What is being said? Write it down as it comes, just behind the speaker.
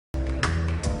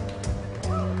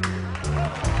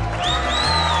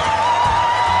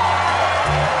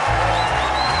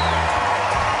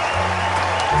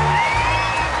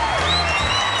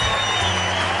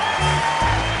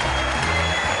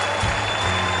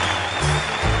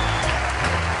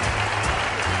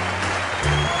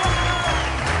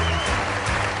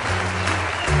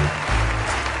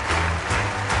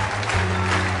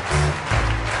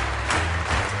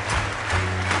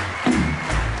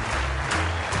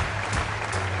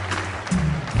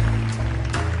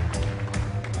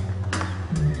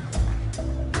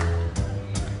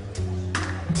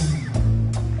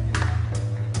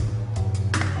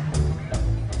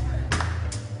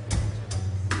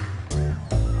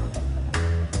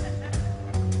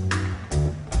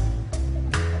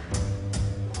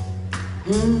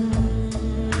My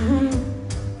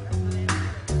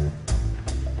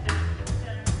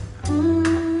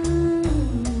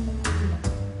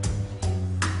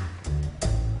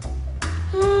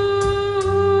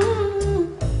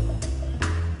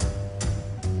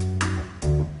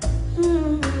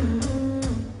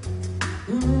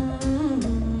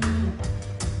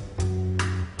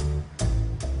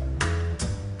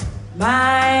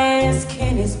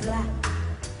skin is black.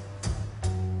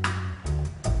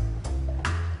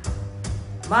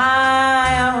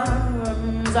 My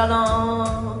arms are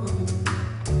long.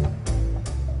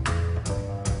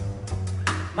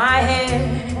 My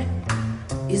hair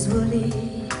is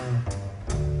woolly.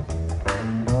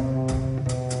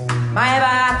 My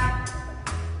back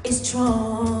is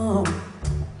strong.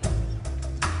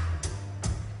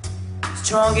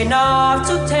 Strong enough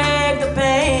to take the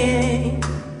pain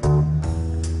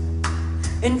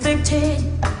inflicted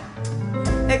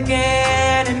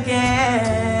again and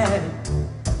again.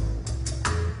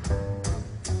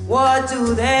 What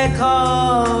do they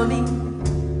call me?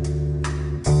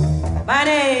 My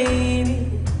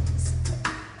name is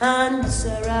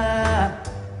Ansara.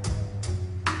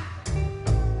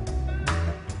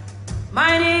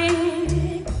 My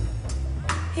name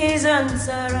is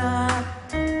Ansara.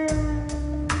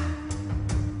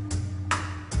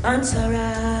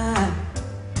 Ansara.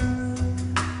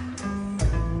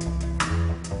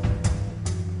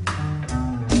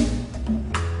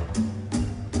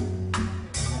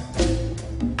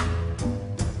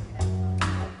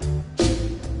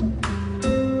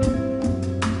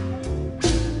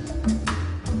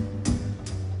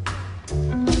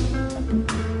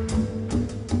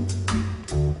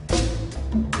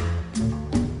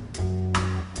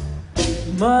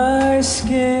 My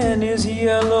skin is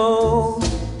yellow.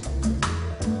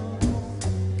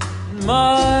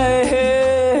 My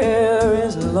hair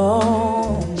is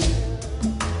long.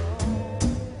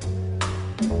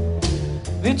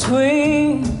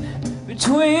 Between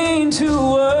two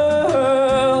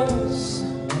worlds,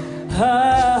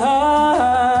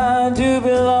 I do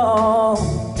belong.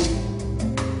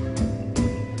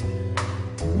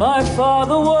 My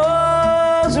father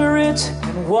was rich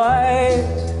and white,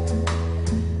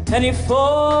 and he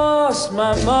forced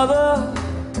my mother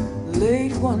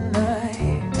late one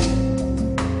night.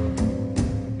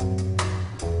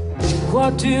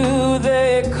 What do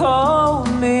they call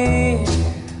me?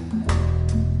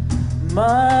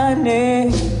 My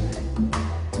name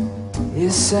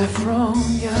is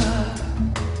Saffronia.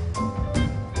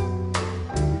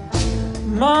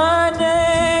 My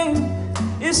name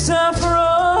is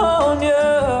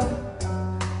Saffronia.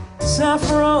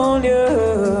 Saffronia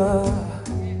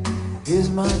is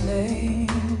my name.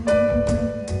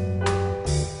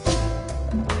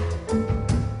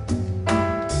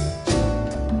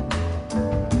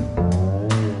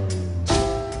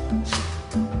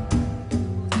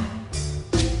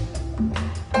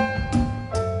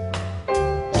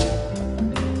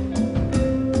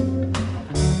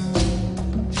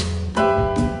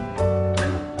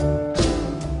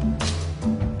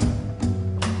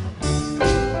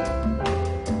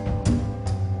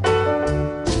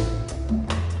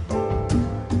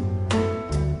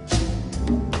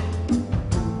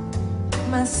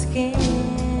 My skin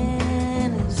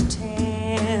is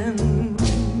tan.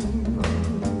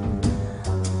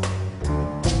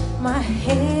 My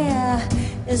hair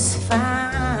is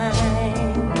fine.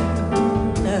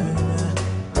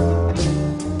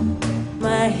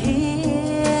 My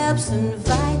hips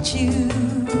invite you.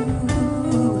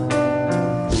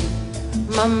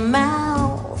 My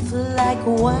mouth like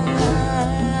wine.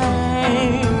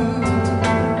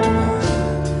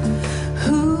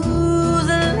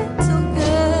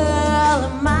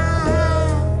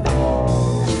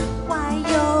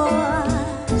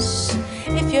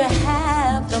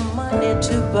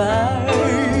 To buy.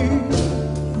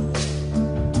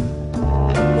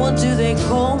 What do they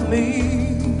call me?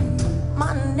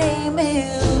 My name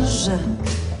is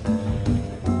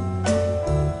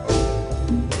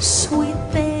Sweet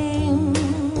Thing.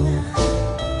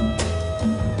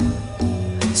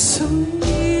 Sweet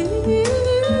Thing.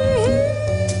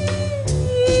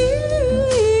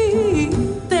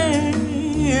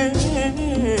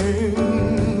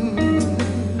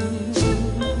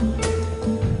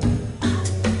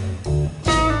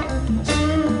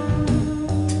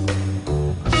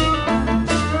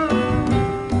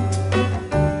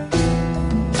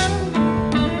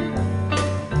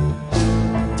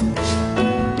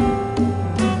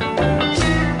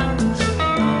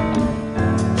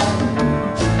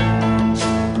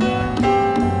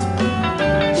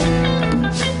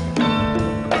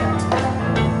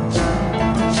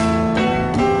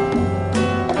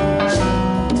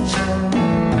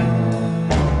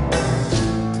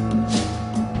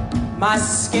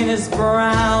 is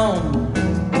brown.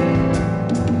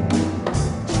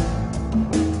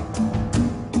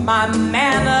 My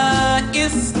manner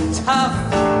is tough.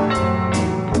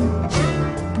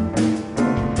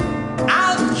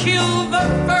 I'll kill the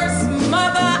first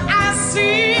mother I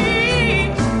see.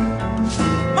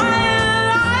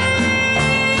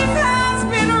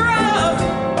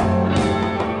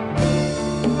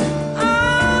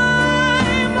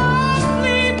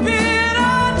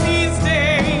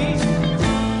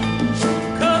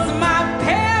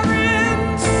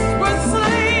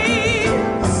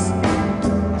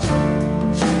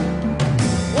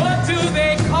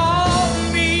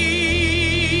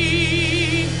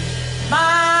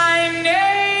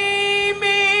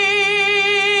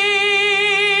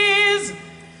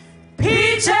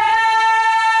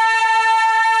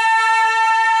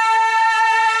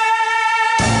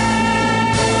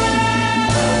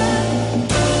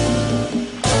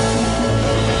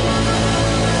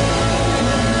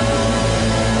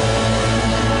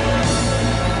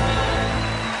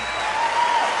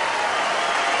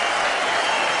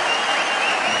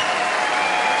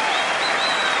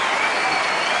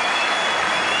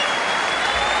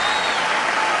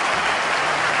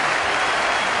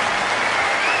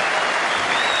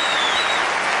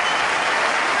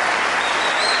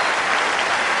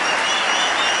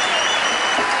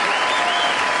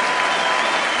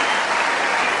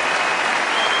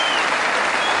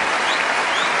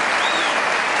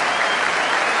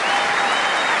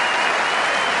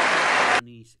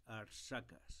 Are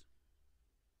sacas.